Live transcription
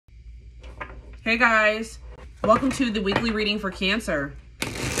Hey guys, welcome to the weekly reading for Cancer.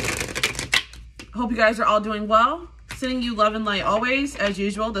 Hope you guys are all doing well. Sending you love and light always. As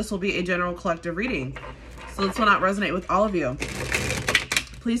usual, this will be a general collective reading, so this will not resonate with all of you.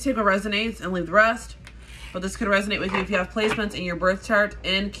 Please take what resonates and leave the rest. But this could resonate with you if you have placements in your birth chart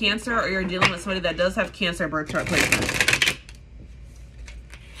in Cancer, or you're dealing with somebody that does have Cancer birth chart placements.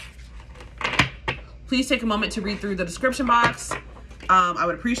 Please take a moment to read through the description box. I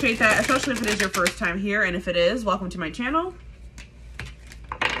would appreciate that, especially if it is your first time here. And if it is, welcome to my channel.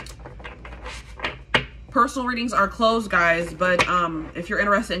 Personal readings are closed, guys. But if you're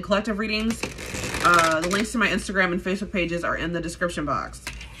interested in collective readings, the links to my Instagram and Facebook pages are in the description box.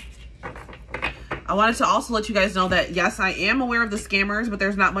 I wanted to also let you guys know that, yes, I am aware of the scammers, but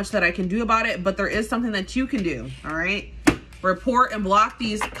there's not much that I can do about it. But there is something that you can do, all right? Report and block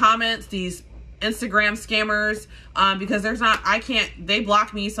these comments, these Instagram scammers, because they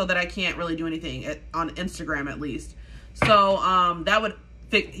block me so that I can't really do anything on Instagram, at least. So that would,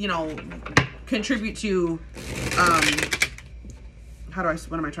 contribute to,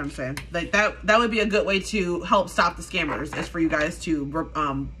 what am I trying to say? Like that would be a good way to help stop the scammers, is for you guys to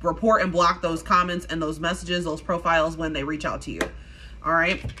report and block those comments and those messages, those profiles when they reach out to you. All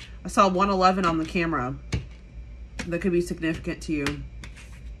right. I saw 111 on the camera. That could be significant to you.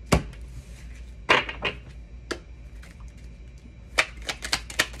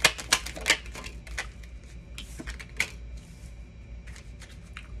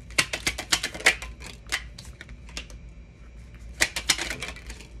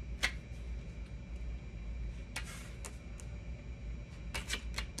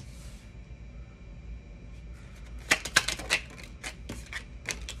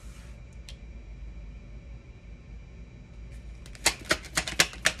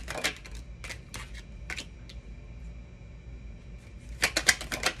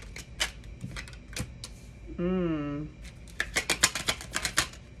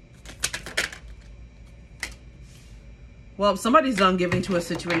 Well, somebody's done giving to a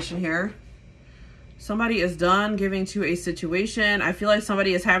situation here. Somebody is done giving to a situation. I feel like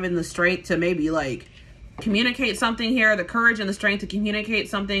somebody is having the strength to maybe like communicate something here, the courage and the strength to communicate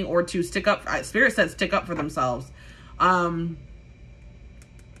something, or to stick up. Spirit said stick up for themselves. I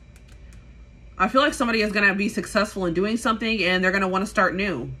feel like somebody is going to be successful in doing something, and they're going to want to start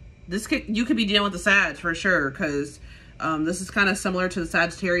new. You could be dealing with the Sag for sure, because this is kind of similar to the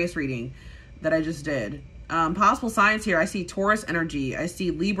Sagittarius reading that I just did. Possible signs here. I see Taurus energy. I see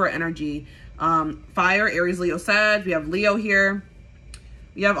Libra energy. Fire, Aries, Leo, Sag. We have Leo here.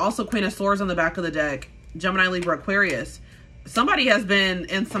 We have also Queen of Swords on the back of the deck. Gemini, Libra, Aquarius. Somebody has been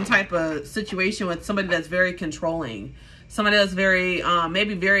in some type of situation with somebody that's very controlling. Somebody that's very,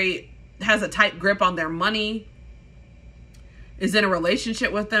 has a tight grip on their money. Is in a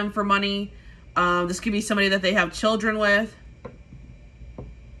relationship with them for money. This could be somebody that they have children with.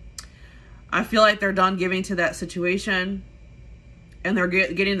 I feel like they're done giving to that situation, and they're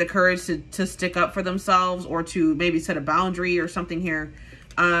getting the courage to stick up for themselves, or to maybe set a boundary or something here.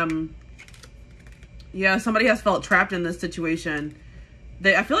 Yeah, somebody has felt trapped in this situation.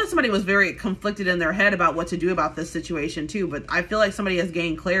 I feel like somebody was very conflicted in their head about what to do about this situation too, but I feel like somebody has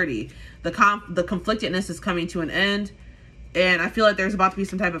gained clarity. The conflictedness is coming to an end, and I feel like there's about to be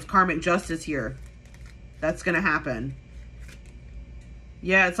some type of karmic justice here that's going to happen.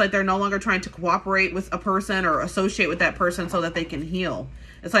 Yeah, it's like they're no longer trying to cooperate with a person or associate with that person so that they can heal.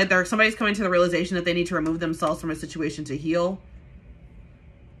 It's like somebody's coming to the realization that they need to remove themselves from a situation to heal.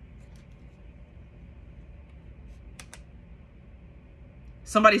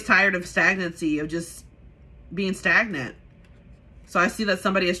 Somebody's tired of stagnancy, of just being stagnant. So I see that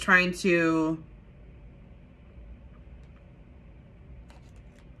somebody is trying to...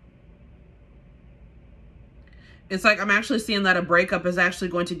 It's like I'm actually seeing that a breakup is actually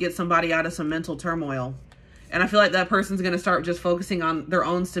going to get somebody out of some mental turmoil. And I feel like that person's going to start just focusing on their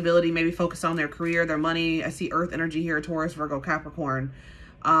own stability, maybe focus on their career, their money. I see Earth energy here, Taurus, Virgo, Capricorn.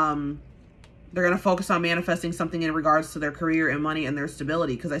 They're going to focus on manifesting something in regards to their career and money and their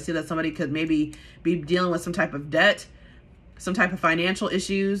stability. Because I see that somebody could maybe be dealing with some type of debt, some type of financial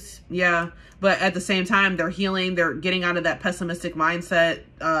issues. Yeah. But at the same time, they're healing. They're getting out of that pessimistic mindset.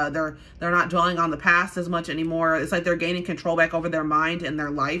 They're not dwelling on the past as much anymore. It's like they're gaining control back over their mind and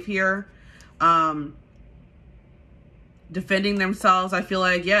their life here. Defending themselves. I feel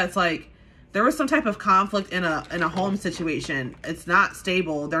like, yeah, it's like there was some type of conflict in a home situation. It's not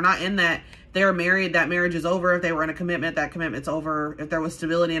stable. They're not in that. They're married. That marriage is over. If they were in a commitment, that commitment's over. If there was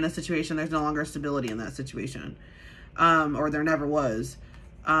stability in a situation, there's no longer stability in that situation. Or there never was.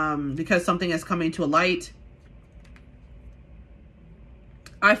 Because something is coming to a light.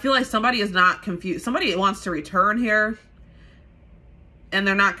 I feel like somebody is not confused. Somebody wants to return here, and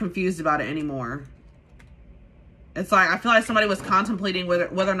they're not confused about it anymore. It's like, I feel like somebody was contemplating whether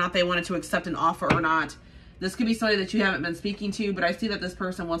or not they wanted to accept an offer or not. This could be somebody that you haven't been speaking to, but I see that this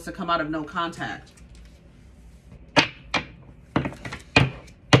person wants to come out of no contact.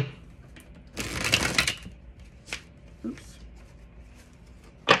 Oops.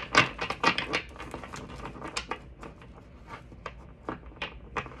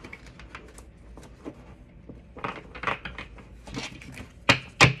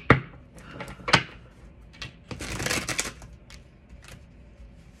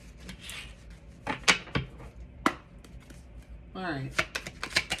 Alright.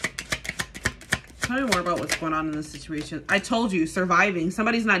 Tell me more about what's going on in this situation. I told you, surviving.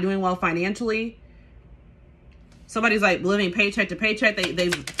 Somebody's not doing well financially. Somebody's like living paycheck to paycheck.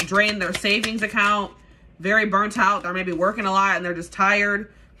 They've drained their savings account. Very burnt out. They're maybe working a lot and they're just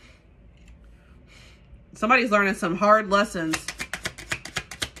tired. Somebody's learning some hard lessons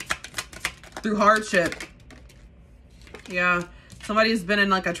through hardship. Yeah. Somebody's been in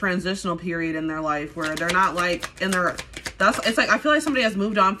like a transitional period in their life where they're not like in their... It's like, I feel like somebody has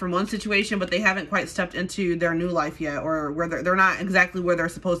moved on from one situation, but they haven't quite stepped into their new life yet, or where they're not exactly where they're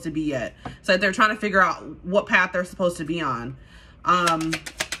supposed to be yet. So they're trying to figure out what path they're supposed to be on.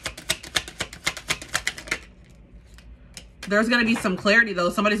 There's going to be some clarity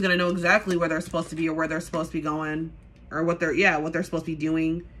though. Somebody's going to know exactly where they're supposed to be or where they're supposed to be going, or what they're supposed to be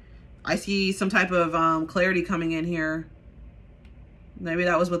doing. I see some type of clarity coming in here. Maybe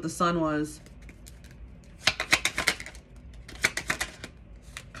that was what the sun was.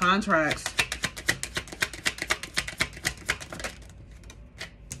 Contracts.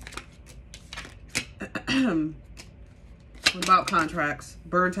 What about contracts?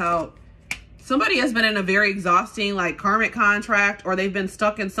 Burnt out. Somebody has been in a very exhausting, like, karmic contract, or they've been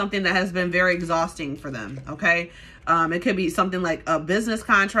stuck in something that has been very exhausting for them, okay? It could be something like a business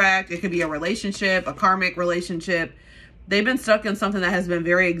contract. It could be a relationship, a karmic relationship. They've been stuck in something that has been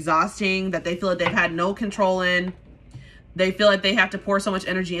very exhausting, that they feel like they've had no control in. They feel like they have to pour so much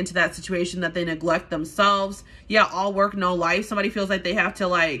energy into that situation that they neglect themselves. Yeah, all work, no life. Somebody feels like they have to,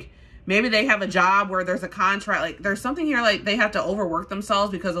 like, maybe they have a job where there's a contract. Like, there's something here, like, they have to overwork themselves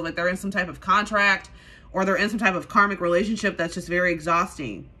because of, like, they're in some type of contract, or they're in some type of karmic relationship that's just very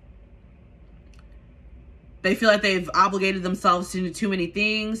exhausting. They feel like they've obligated themselves to do too many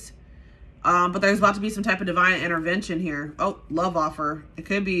things. But there's about to be some type of divine intervention here. Oh, love offer. It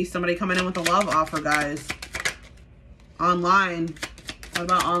could be somebody coming in with a love offer, guys. Online. What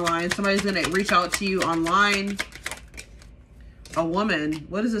about online? Somebody's going to reach out to you online. A woman.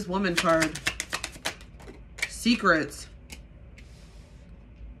 What is this woman card? Secrets.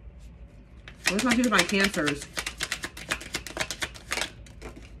 What does that do with my Cancers?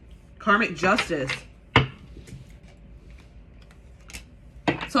 Karmic justice.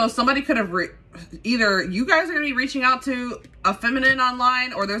 So somebody could have... either you guys are going to be reaching out to a feminine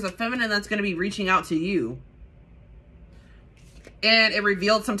online, or there's a feminine that's going to be reaching out to you. And it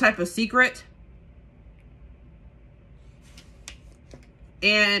revealed some type of secret.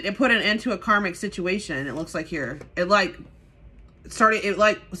 And it put an end to a karmic situation, it looks like here. It started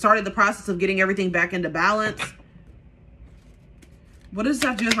the process of getting everything back into balance. What does that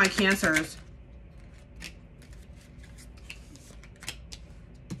have to do with my Cancers?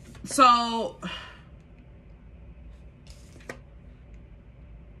 So...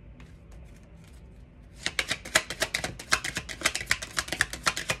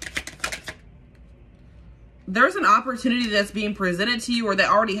 there's an opportunity that's being presented to you, or that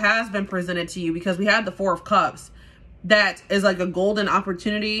already has been presented to you, because we had the Four of Cups. That is like a golden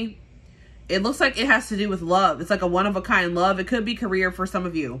opportunity. It looks like it has to do with love. It's like a one-of-a-kind love. It could be career for some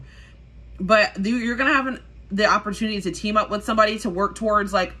of you. But you're going to have the opportunity to team up with somebody to work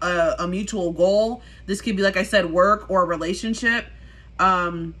towards like a mutual goal. This could be, like I said, work or a relationship.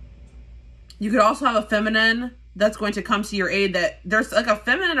 You could also have a feminine that's going to come to your aid. That there's like a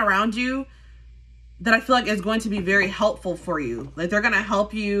feminine around you that I feel like is going to be very helpful for you. Like, they're going to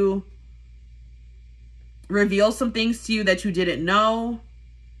help you reveal some things to you that you didn't know.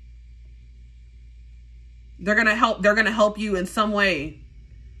 They're going to help you in some way.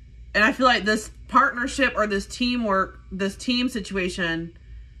 And I feel like this partnership, or this teamwork, this team situation,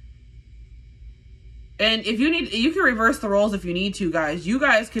 and if you need, you can reverse the roles if you need to, guys. You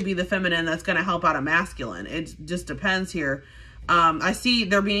guys could be the feminine that's going to help out a masculine. It just depends here. I see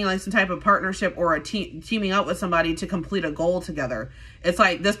there being like some type of partnership, or a teaming up with somebody to complete a goal together. It's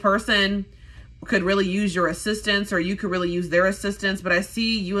like this person could really use your assistance, or you could really use their assistance. But I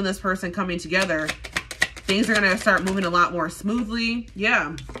see you and this person coming together. Things are going to start moving a lot more smoothly.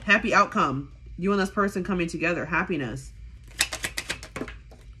 Yeah. Happy outcome. You and this person coming together. Happiness.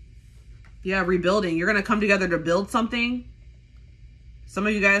 Yeah, rebuilding. You're going to come together to build something. Some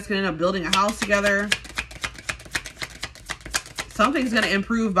of you guys can end up building a house together. Something's going to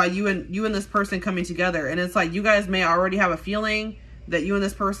improve by you and this person coming together. And it's like you guys may already have a feeling that you and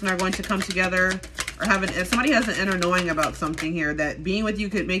this person are going to come together, or if somebody has an inner knowing about something here, that being with you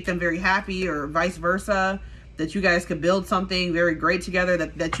could make them very happy, or vice versa, that you guys could build something very great together,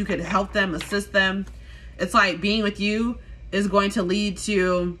 that you could help them, assist them. It's like being with you is going to lead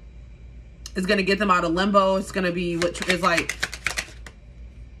to, is going to get them out of limbo. It's going to be what is like,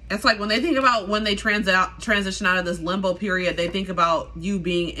 it's like when they think about when they transition out of this limbo period, they think about you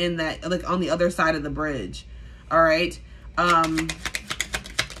being in that, like on the other side of the bridge. All right.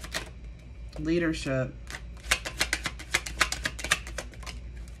 Leadership.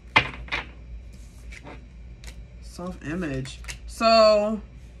 Self-image. So,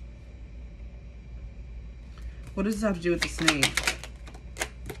 what does this have to do with the snake?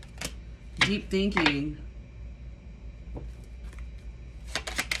 Deep thinking.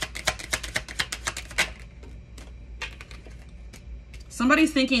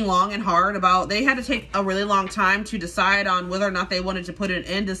 Somebody's thinking long and hard about, they had to take a really long time to decide on whether or not they wanted to put an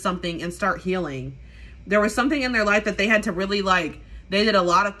end to something and start healing. There was something in their life that they had to really they did a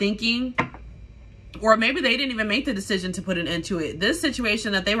lot of thinking, or maybe they didn't even make the decision to put an end to it. This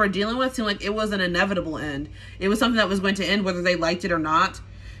situation that they were dealing with seemed like it was an inevitable end. It was something that was going to end whether they liked it or not.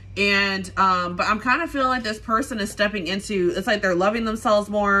 And, but I'm kind of feeling like this person is stepping into, it's like they're loving themselves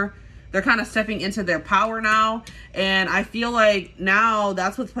more. They're kind of stepping into their power now. And I feel like now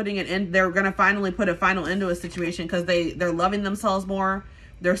that's what's putting an end. They're going to finally put a final end to a situation because they're loving themselves more.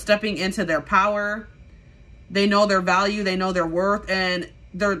 They're stepping into their power. They know their value. They know their worth. And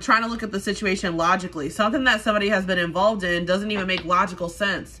they're trying to look at the situation logically. Something that somebody has been involved in doesn't even make logical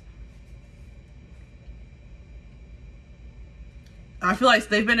sense. I feel like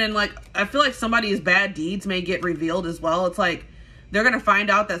they've been in I feel like somebody's bad deeds may get revealed as well. It's like they're going to find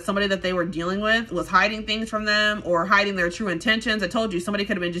out that somebody that they were dealing with was hiding things from them or hiding their true intentions. I told you, somebody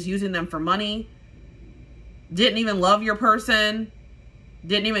could have been just using them for money. Didn't even love your person.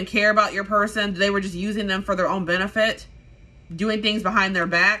 Didn't even care about your person. They were just using them for their own benefit. Doing things behind their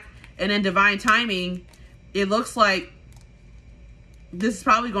back. And in divine timing, it looks like this is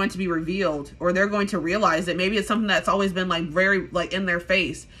probably going to be revealed, or they're going to realize it. Maybe it's something that's always been very in their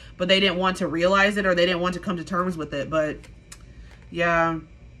face, but they didn't want to realize it, or they didn't want to come to terms with it. But yeah,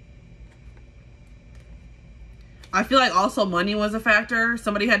 I feel like also money was a factor.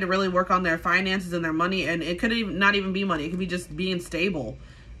 Somebody had to really work on their finances and their money, and it could not even be money. It could be just being stable,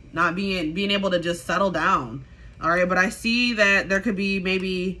 not being able to just settle down. All right, but I see that there could be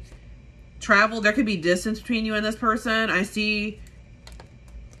maybe travel. There could be distance between you and this person. I see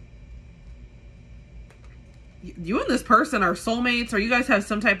you and this person are soulmates, or you guys have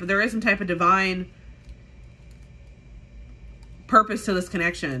there is some type of divine purpose to this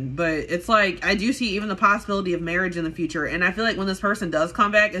connection. But it's like I do see even the possibility of marriage in the future, and I feel like when this person does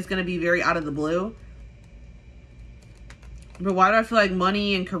come back, it's going to be very out of the blue. But why do I feel like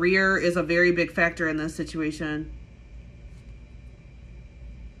money and career is a very big factor in this situation?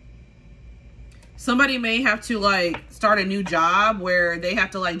 Somebody may have to start a new job where they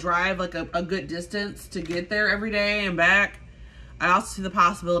have to drive a good distance to get there every day and back. I also see the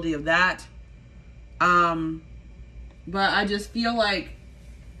possibility of that. But I just feel like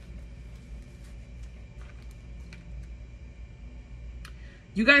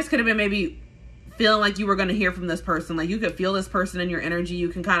you guys could have been maybe feeling like you were going to hear from this person. Like you could feel this person in your energy. You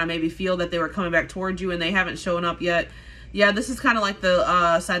can kind of maybe feel that they were coming back towards you and they haven't shown up yet. Yeah, this is kind of like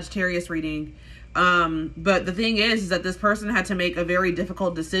the Sagittarius reading. But the thing is that this person had to make a very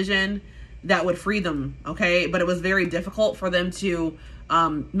difficult decision that would free them. Okay. But it was very difficult for them to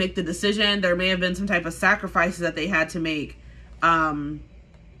make the decision. There may have been some type of sacrifices that they had to make.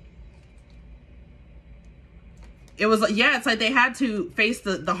 It was it's like they had to face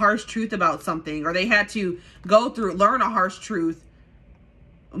the harsh truth about something, or they had to learn a harsh truth.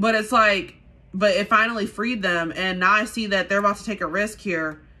 But it's but it finally freed them. And now I see that they're about to take a risk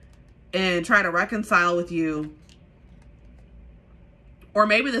here and try to reconcile with you. Or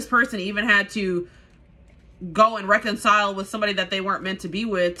maybe this person even had to go and reconcile with somebody that they weren't meant to be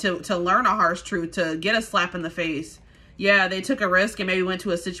with to learn a harsh truth, to get a slap in the face. Yeah, they took a risk and maybe went to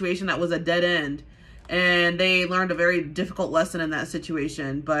a situation that was a dead end. And they learned a very difficult lesson in that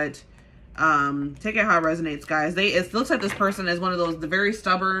situation. But take it how it resonates, guys. It looks like this person is one of those, the very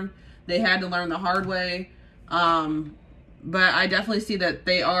stubborn. They had to learn the hard way. But I definitely see that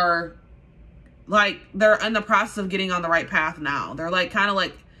they are Like, they're in the process of getting on the right path now. They're like, kind of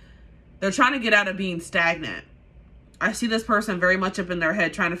like, they're trying to get out of being stagnant. I see this person very much up in their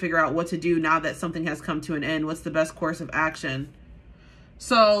head trying to figure out what to do now that something has come to an end. What's the best course of action?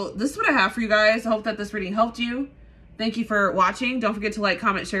 So this is what I have for you guys. I hope that this reading helped you. Thank you for watching. Don't forget to like,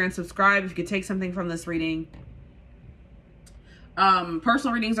 comment, share, and subscribe if you could take something from this reading.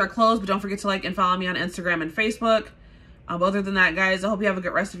 Personal readings are closed, but don't forget to like and follow me on Instagram and Facebook. Other than that, guys, I hope you have a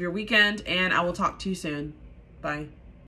good rest of your weekend, and I will talk to you soon. Bye.